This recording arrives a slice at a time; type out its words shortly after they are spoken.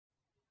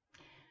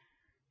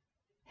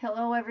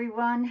Hello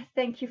everyone,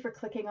 thank you for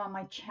clicking on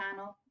my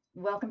channel.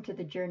 Welcome to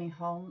the journey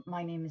home.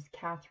 My name is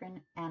Catherine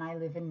and I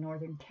live in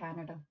Northern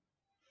Canada.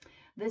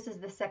 This is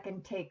the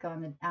second take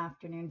on the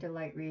afternoon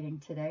delight reading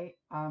today.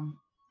 I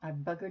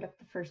buggered up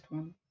the first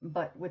one,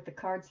 but with the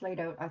cards laid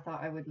out, I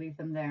thought I would leave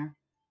them there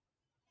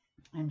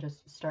and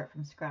just start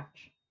from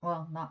scratch.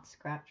 Well, not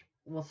scratch,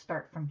 we'll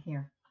start from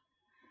here.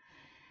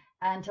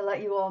 And to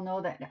let you all know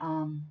that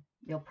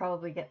you'll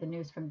probably get the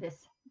news from this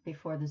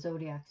before the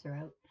zodiacs are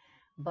out.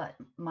 But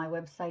my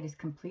website is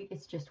complete.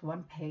 It's just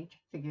one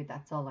page. Figured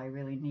that's all I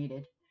really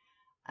needed.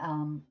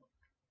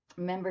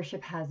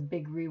 Membership has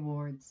big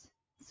rewards.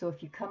 So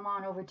if you come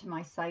on over to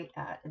my site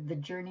at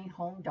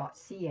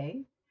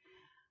thejourneyhome.ca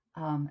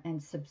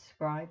and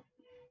subscribe,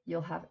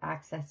 you'll have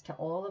access to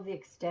all of the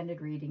extended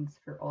readings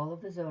for all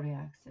of the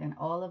zodiacs and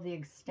all of the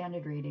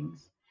extended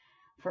readings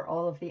for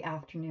all of the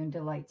afternoon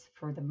delights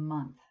for the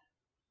month.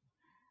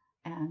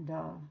 And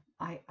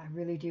I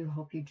really do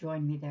hope you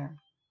join me there.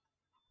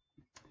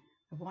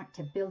 I want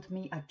to build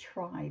me a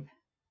tribe.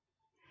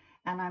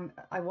 And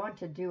I want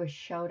to do a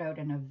shout out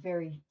and a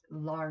very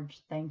large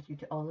thank you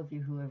to all of you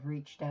who have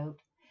reached out.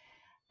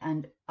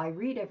 And I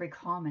read every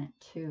comment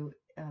too.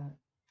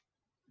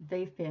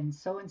 They've been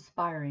so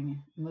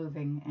inspiring,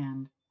 moving,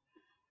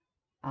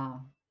 and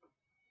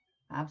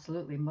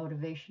absolutely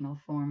motivational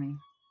for me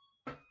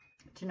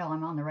to know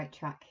I'm on the right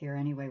track here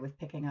anyway with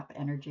picking up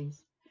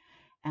energies.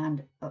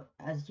 And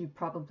as you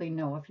probably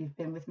know, if you've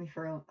been with me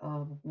for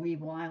a wee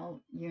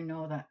while, you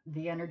know that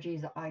the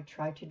energies I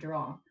try to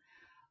draw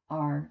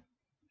are,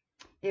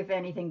 if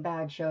anything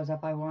bad shows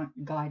up, I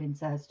want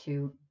guidance as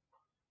to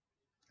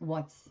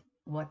what's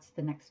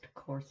the next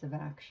course of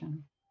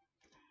action.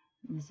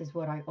 And this is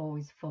what I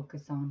always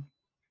focus on.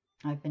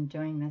 I've been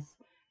doing this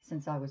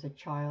since I was a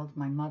child.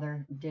 My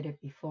mother did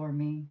it before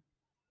me.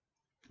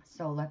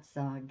 So let's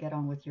get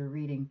on with your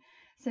reading.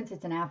 Since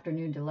it's an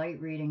afternoon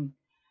delight reading,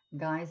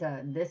 guys,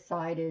 this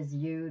side is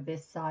you,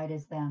 this side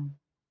is them.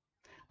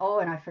 Oh,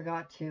 and I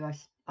forgot to,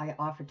 I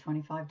offer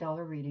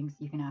 $25 readings.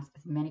 You can ask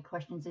as many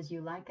questions as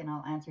you like, and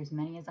I'll answer as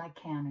many as I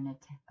can in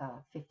a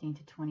 15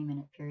 to 20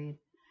 minute period.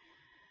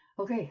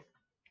 Okay,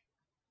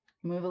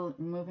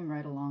 moving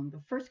right along.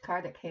 The first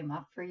card that came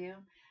up for you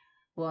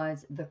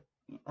was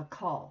a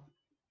call,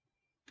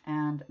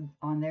 and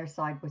on their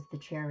side was the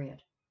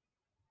Chariot.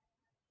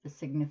 The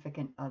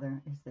significant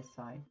other is this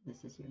side.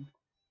 This is you.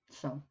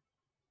 So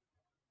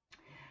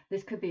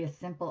this could be as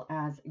simple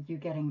as you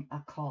getting a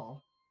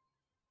call,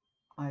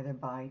 either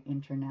by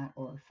internet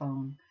or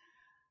phone,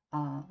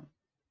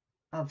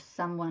 of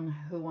someone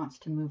who wants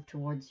to move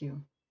towards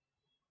you.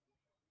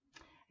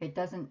 It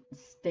doesn't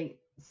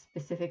state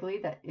specifically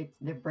that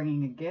they're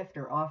bringing a gift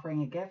or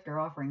offering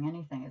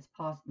anything. It's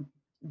possible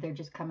they're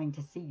just coming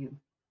to see you.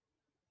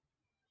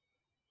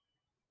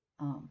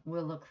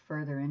 We'll look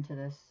further into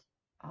this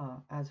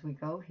as we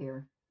go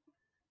here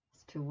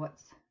as to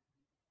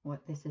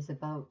what this is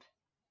about.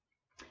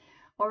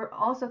 Or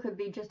also could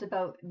be just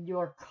about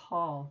your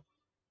call.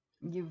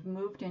 You've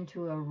moved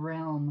into a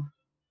realm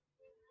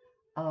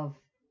of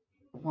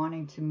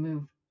wanting to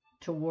move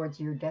towards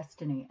your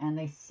destiny, and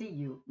they see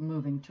you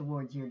moving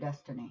towards your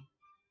destiny.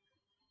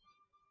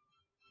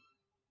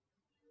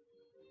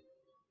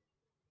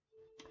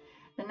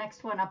 The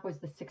next one up was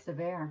the Six of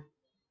Air,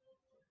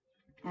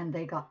 and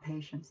they got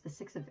patience. The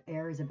Six of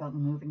Air is about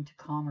moving to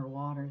calmer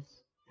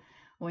waters.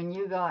 When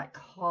you got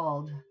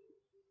called,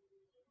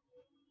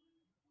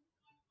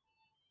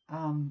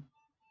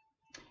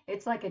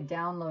 it's like a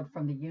download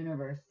from the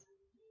universe.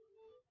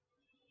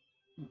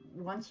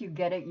 Once you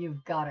get it,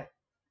 you've got it.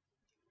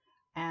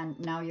 And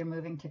now you're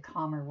moving to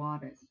calmer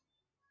waters.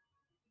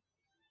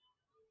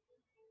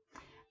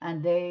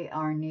 And they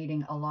are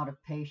needing a lot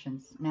of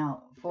patience.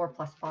 Now, 4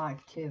 plus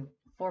 5 too.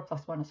 4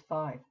 plus 1 is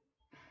 5.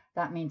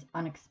 That means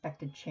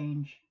unexpected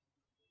change.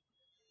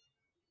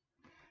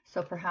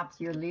 So perhaps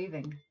you're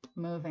leaving,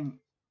 moving,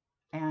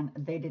 and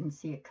they didn't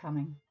see it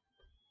coming.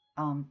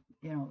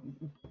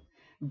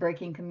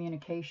 Breaking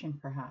communication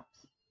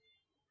perhaps,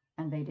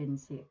 and they didn't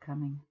see it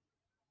coming.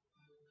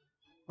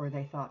 Or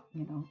they thought,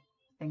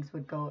 things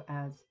would go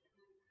as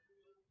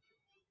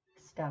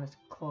status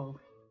quo.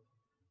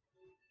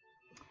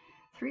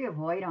 3 of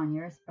water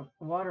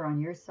on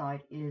your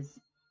side is,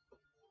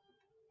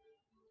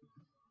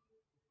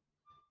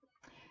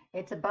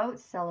 it's about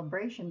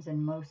celebrations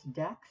in most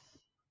decks.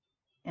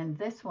 And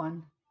this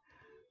one,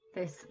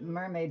 this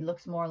mermaid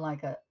looks more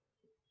like the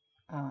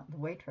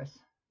waitress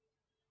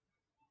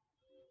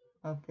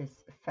of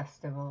this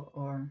festival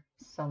or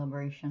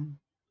celebration.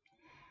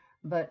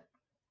 But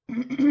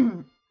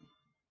in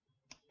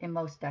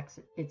most decks,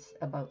 it's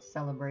about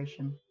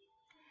celebration.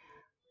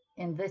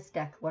 In this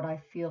deck, what I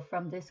feel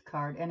from this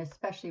card, and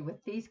especially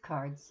with these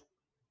cards,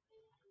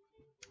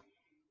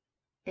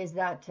 is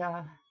that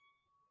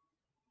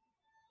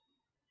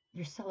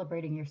you're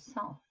celebrating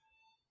yourself.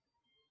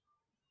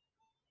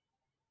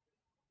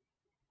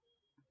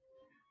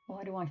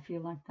 Why do I feel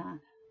like that?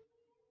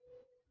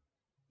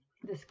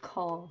 This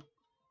call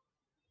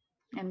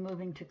and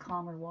moving to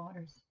calmer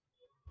waters.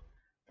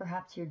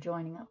 Perhaps you're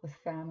joining up with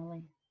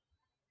family.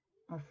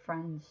 or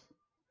friends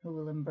who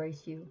will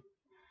embrace you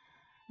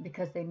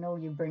because they know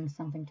you bring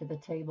something to the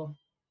table.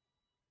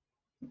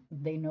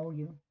 They know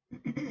you.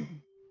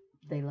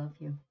 They love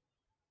you.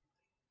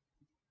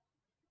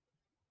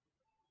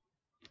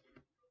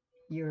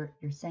 Your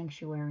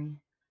sanctuary.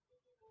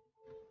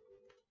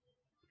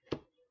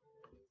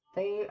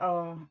 They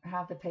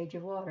have the Page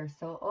of Water.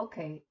 So,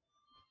 okay,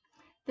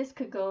 this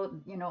could go,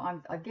 you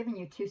know, I've given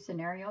you two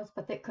scenarios,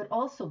 but they could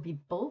also be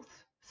both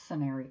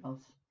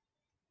scenarios.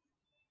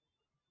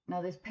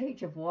 Now, this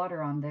Page of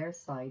Water on their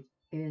side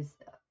is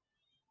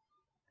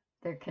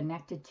they're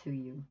connected to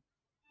you.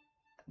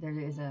 There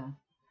is a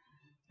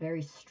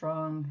very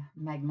strong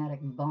magnetic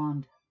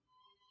bond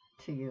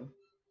to you.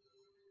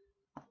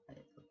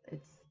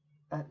 It's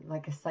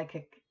like a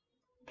psychic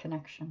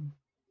connection.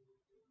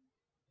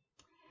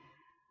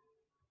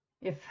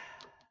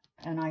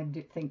 And I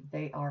do think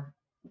they are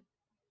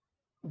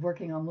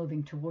working on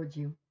moving towards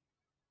you.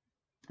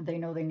 They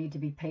know they need to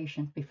be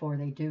patient before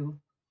they do.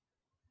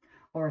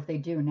 Or if they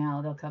do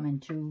now, they'll come in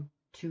too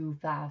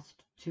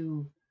fast,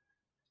 too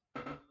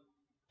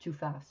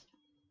fast.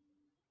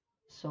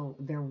 So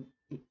they're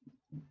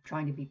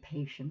trying to be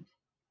patient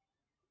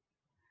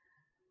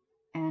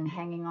and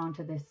hanging on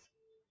to this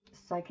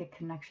psychic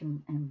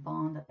connection and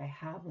bond that they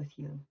have with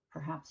you.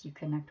 Perhaps you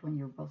connect when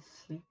you're both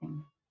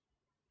sleeping.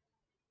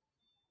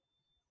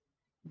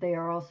 They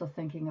are also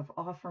thinking of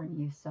offering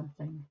you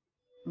something.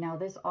 Now,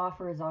 this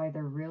offer is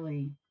either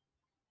really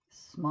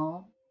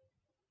small,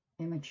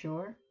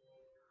 immature,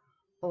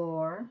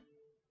 or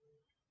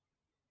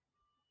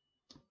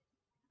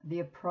the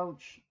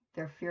approach,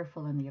 they're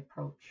fearful in the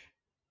approach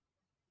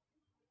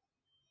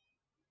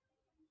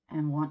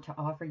and want to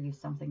offer you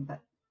something, but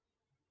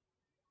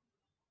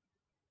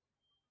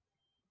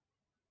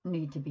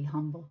need to be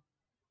humble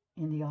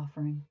in the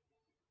offering.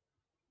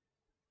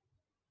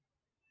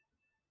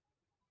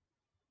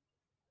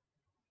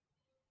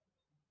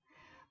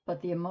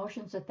 But the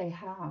emotions that they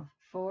have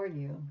for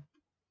you,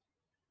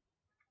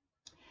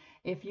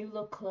 if you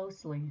look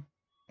closely,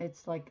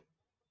 it's like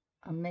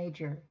a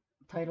major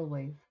tidal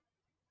wave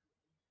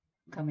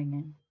coming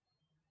in.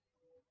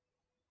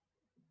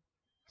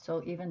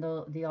 So even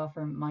though the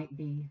offer might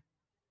be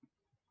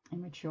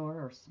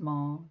immature or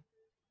small,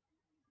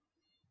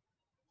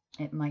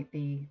 it might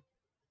be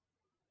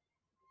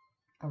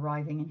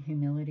arriving in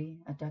humility,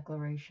 a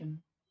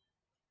declaration,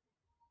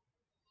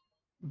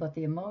 but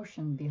the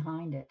emotion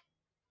behind it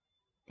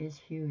is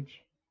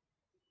huge.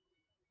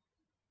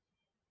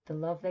 The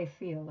love they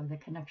feel, or the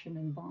connection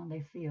and bond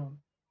they feel,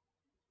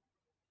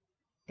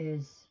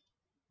 is,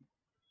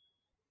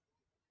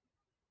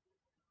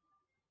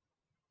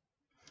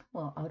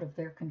 well, out of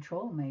their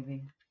control,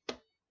 maybe.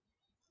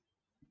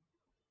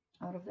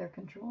 Out of their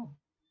control.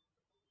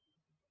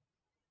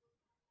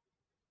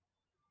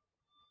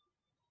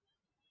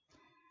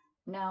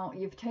 Now,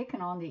 you've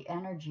taken on the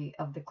energy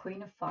of the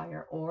Queen of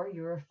Fire, or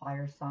you're a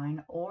fire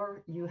sign,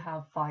 or you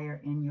have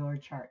fire in your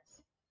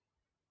charts.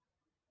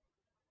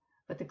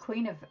 But the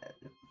Queen of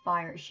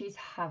Fire, she's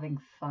having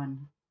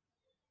fun.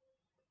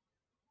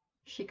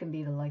 She can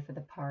be the life of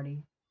the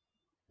party,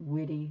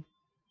 witty,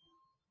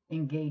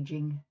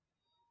 engaging,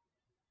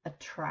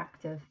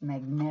 attractive,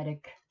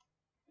 magnetic,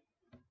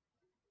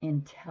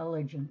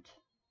 intelligent,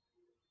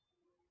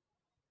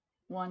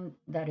 one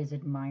that is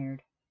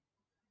admired.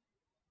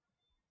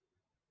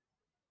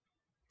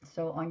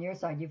 So on your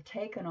side, you've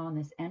taken on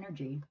this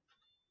energy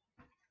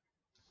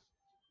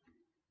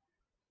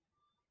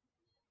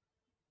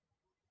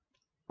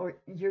or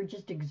you're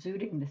just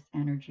exuding this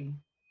energy.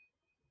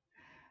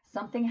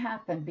 Something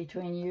happened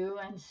between you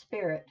and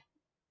Spirit,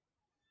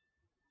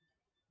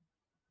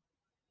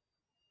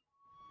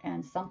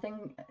 and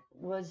something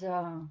was,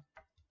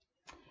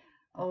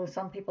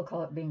 some people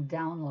call it being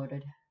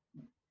downloaded,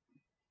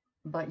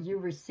 but you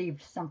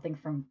received something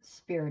from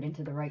Spirit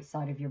into the right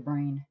side of your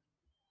brain,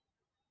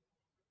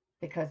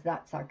 because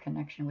that's our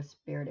connection with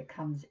Spirit. It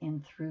comes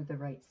in through the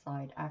right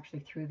side,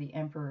 actually through the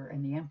Emperor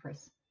and the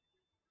Empress.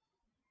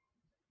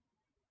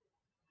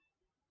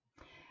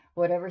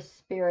 Whatever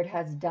Spirit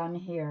has done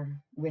here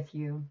with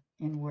you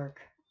in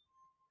work,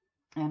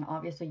 and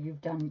obviously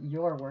you've done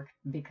your work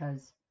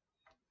because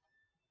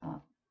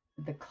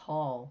the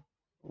call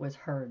was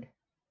heard.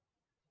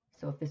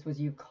 So if this was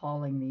you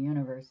calling the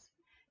universe,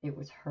 it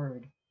was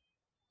heard.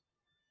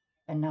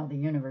 And now the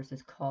universe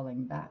is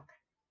calling back.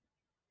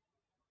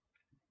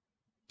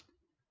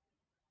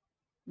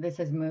 This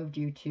has moved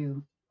you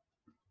to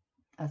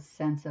a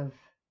sense of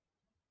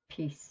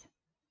peace,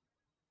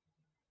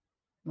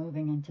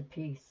 moving into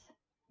peace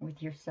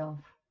with yourself.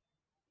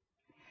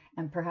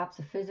 And perhaps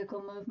a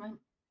physical movement,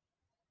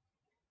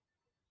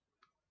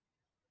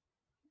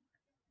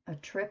 a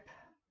trip,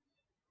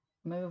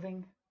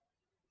 moving,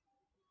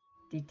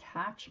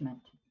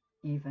 detachment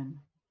even.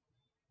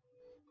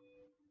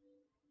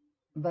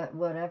 But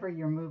whatever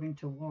you're moving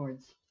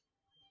towards,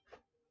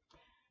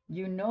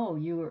 you know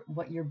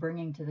what you're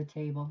bringing to the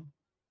table.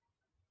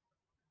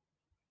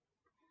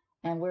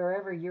 And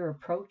wherever you're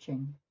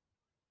approaching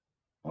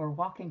or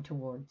walking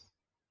towards,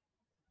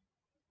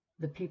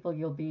 the people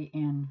you'll be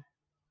in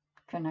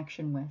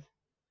connection with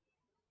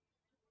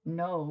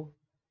know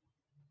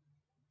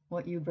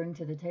what you bring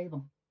to the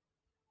table.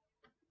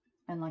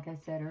 And like I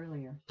said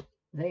earlier,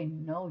 they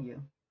know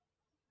you.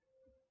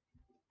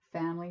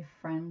 Family,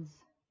 friends,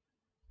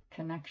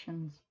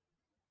 connections,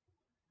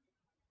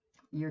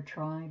 your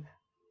tribe,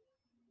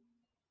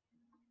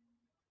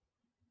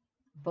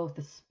 both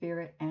the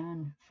spirit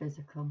and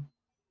physical.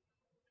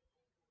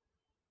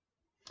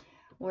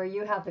 Where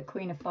you have the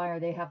Queen of Fire,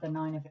 they have the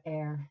Nine of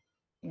Air.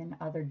 In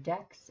other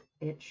decks,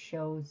 it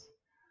shows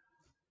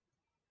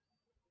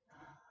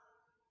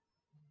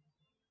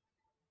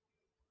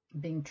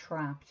being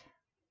trapped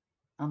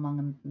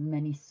among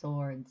many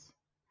swords.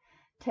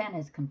 10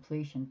 is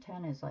completion.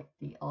 10 is like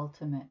the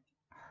ultimate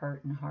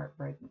hurt and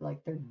heartbreak,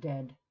 like they're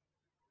dead.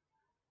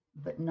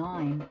 But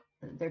 9,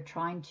 they're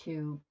trying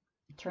to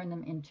turn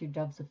them into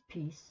doves of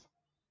peace,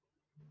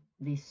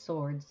 these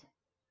swords.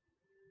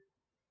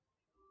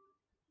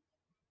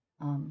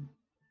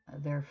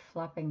 They're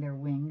flapping their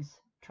wings,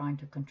 trying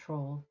to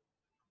control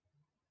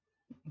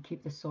and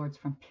keep the swords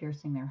from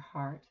piercing their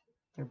heart,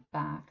 their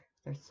back,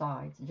 their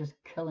sides, just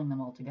killing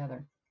them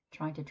altogether,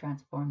 trying to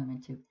transform them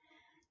into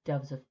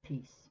doves of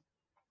peace.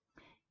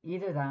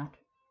 Either that,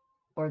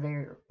 or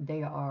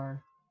they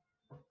are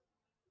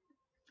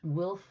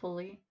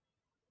willfully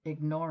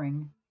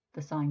ignoring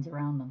the signs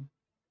around them.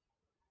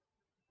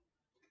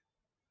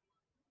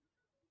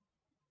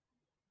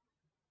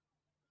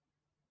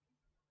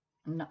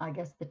 And I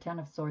guess the 10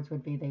 of Swords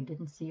would be they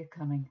didn't see it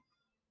coming.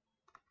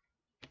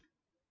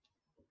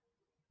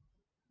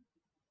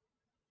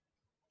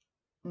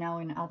 Now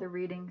in other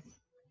readings,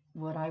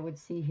 what I would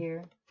see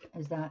here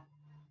is that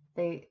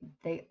they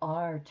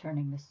are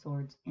turning the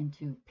swords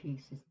into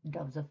peace,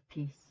 doves of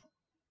peace.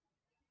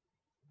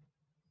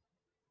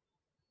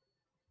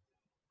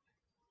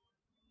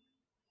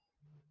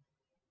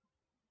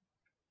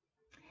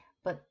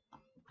 But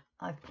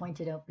I've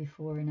pointed out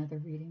before in other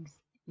readings,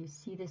 you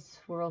see this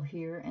swirl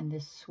here and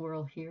this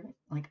swirl here,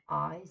 like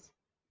eyes.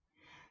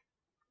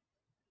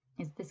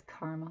 Is this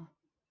karma?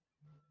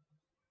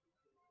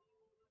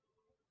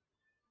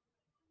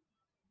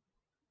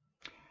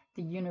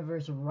 The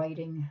universe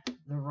righting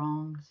the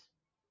wrongs?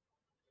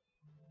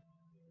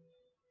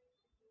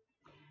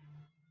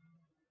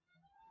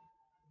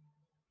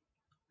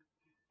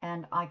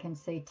 And I can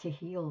say to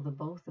heal the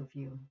both of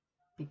you,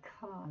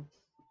 because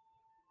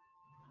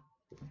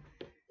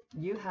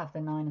you have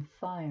the Nine of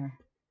Fire.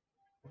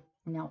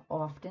 Now,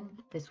 often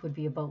this would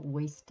be about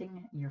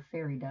wasting your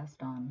fairy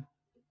dust on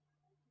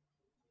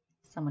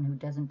someone who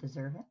doesn't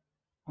deserve it,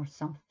 or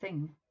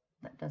something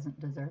that doesn't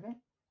deserve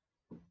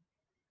it.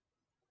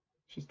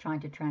 She's trying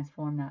to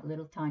transform that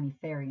little tiny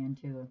fairy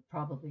into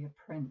probably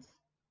a prince.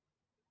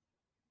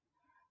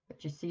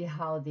 But you see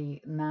how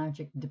the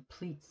magic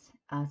depletes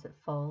as it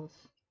falls?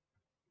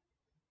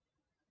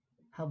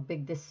 How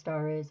big this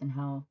star is, and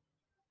how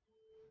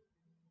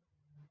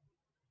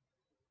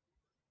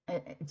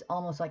it's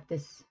almost like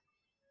this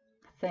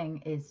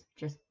thing is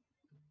just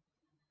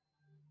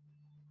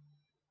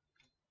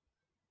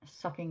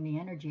sucking the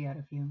energy out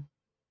of you.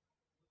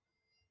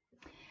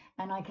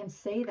 And I can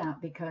say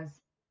that because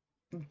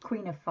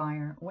Queen of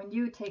Fire, when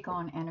you take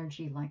on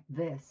energy like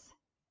this,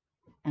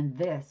 and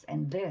this,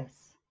 and this,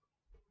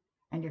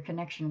 and your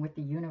connection with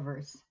the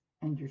universe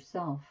and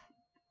yourself,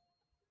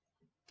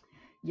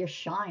 you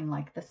shine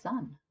like the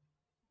sun.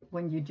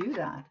 When you do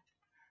that,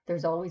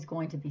 there's always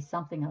going to be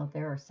something out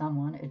there or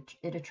someone.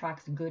 It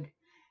attracts good,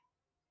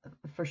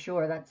 for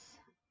sure.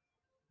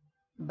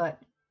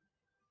 But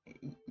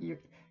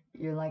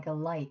you're like a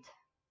light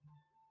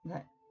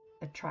that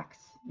attracts,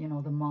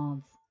 the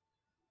moths.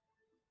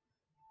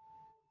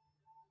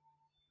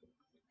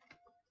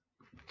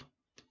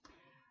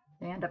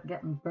 They end up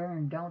getting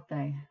burned, don't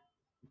they?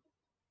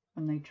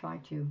 When they try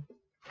to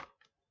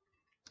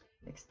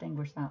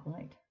extinguish that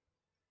light.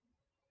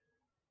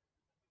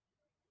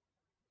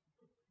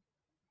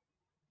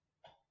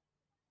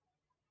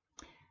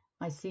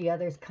 I see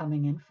others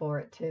coming in for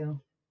it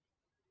too.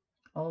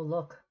 Oh,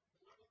 look.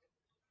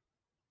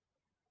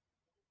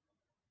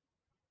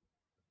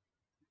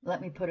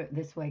 Let me put it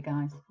this way,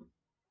 guys.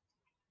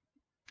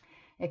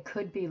 It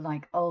could be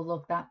like, oh,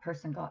 look, that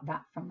person got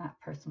that from that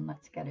person.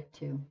 Let's get it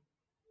too.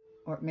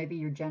 Or maybe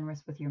you're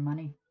generous with your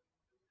money.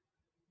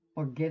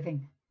 Or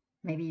giving.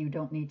 Maybe you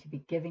don't need to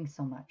be giving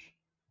so much.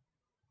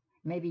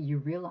 Maybe you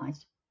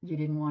realized you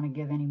didn't want to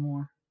give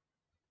anymore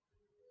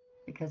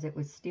because it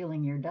was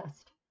stealing your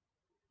dust.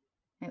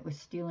 It was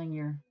stealing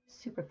your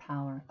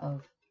superpower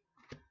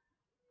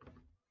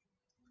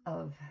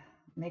of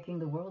making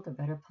the world a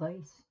better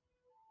place.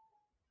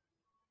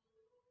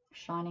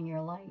 Shining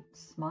your light,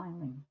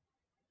 smiling,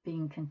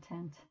 being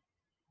content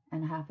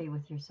and happy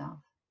with yourself.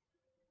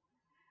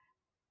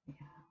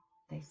 Yeah,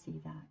 they see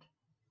that.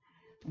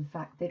 In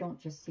fact, they don't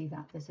just see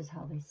that. This is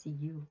how they see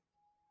you.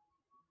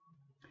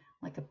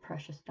 Like a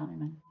precious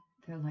diamond.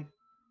 They're like,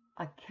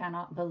 I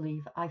cannot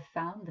believe I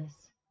found this.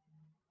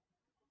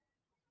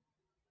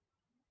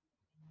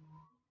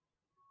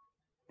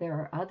 There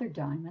are other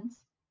diamonds.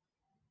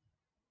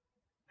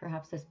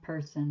 Perhaps this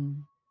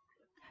person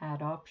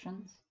had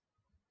options,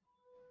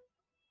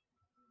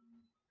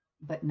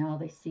 but now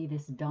they see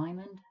this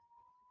diamond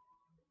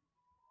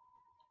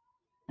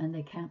and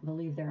they can't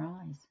believe their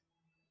eyes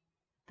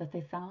that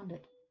they found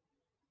it.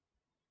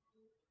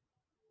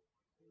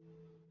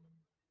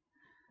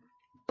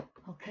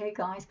 Okay,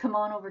 guys, come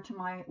on over to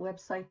my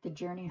website,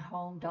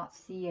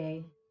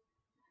 thejourneyhome.ca,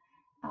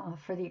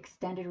 for the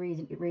extended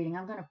reading.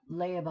 I'm going to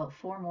lay about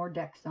 4 more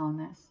decks on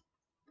this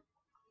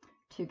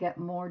to get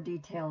more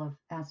detail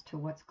as to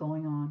what's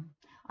going on.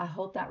 I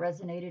hope that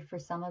resonated for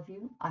some of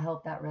you. I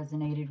hope that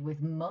resonated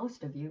with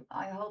most of you.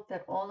 I hope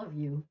that all of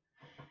you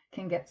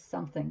can get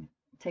something,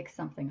 take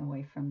something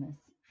away from this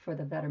for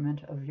the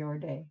betterment of your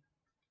day.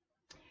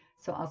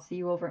 So I'll see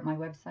you over at my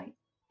website,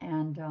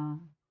 and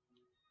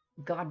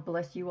God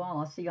bless you all.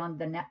 I'll see you on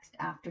the next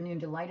Afternoon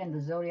Delight, and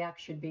the Zodiac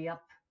should be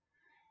up,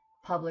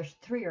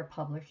 published. 3 are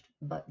published,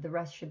 but the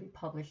rest should be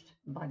published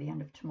by the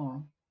end of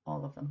tomorrow,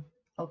 all of them.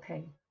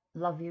 Okay,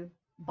 love you.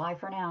 Bye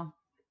for now.